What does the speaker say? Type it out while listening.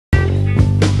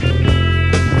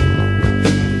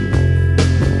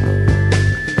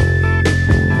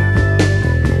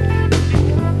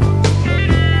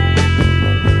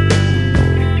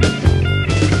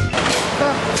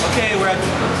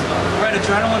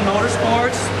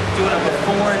Motorsports, doing a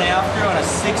before and after on a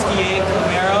 68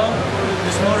 Camaro.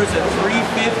 This motor's a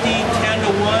 350 10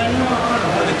 to 1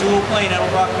 with a dual plane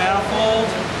Edelbrock manifold,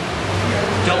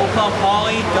 double pump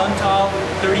poly, Duntop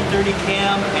 3030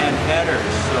 cam, and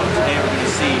headers. So today we're going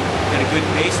to see, get a good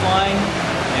baseline,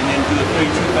 and then do a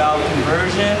 3.2 valve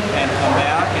conversion, and come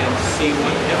back and see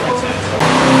what the difference is.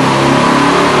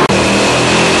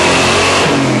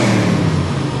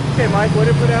 Okay, Mike, what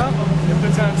did it put out? It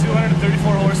puts out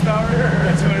 234 horsepower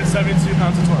and 272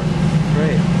 pounds of torque.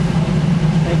 Great.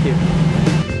 Thank you.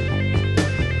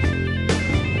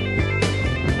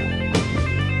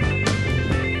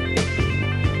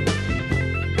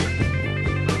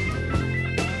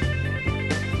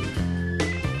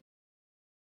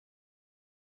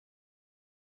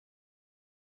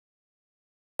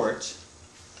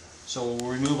 So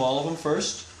we'll remove all of them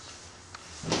first.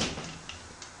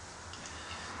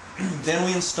 Then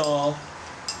we install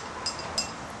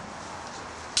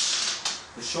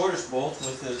the shortest bolt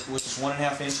which is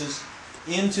 1.5 inches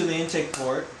into the intake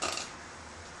port.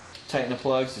 Tighten the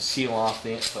plugs to seal off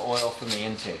the oil from the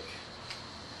intake.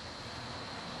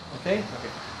 Okay? Okay.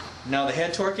 Now the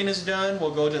head torquing is done,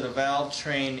 we'll go to the valve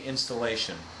train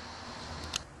installation.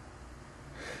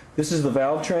 This is the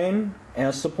valve train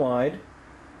as supplied,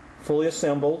 fully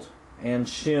assembled and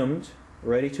shimmed,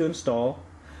 ready to install.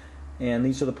 And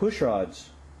these are the push rods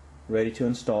ready to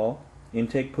install.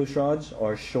 Intake push rods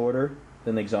are shorter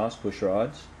than the exhaust push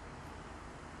rods,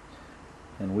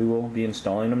 and we will be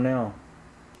installing them now.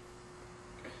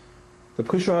 The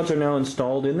push rods are now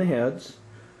installed in the heads.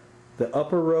 The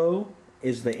upper row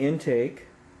is the intake,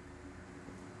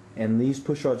 and these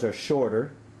push rods are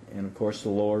shorter, and of course the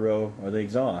lower row are the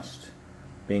exhaust,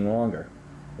 being longer.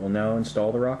 We'll now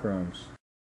install the rocker arms.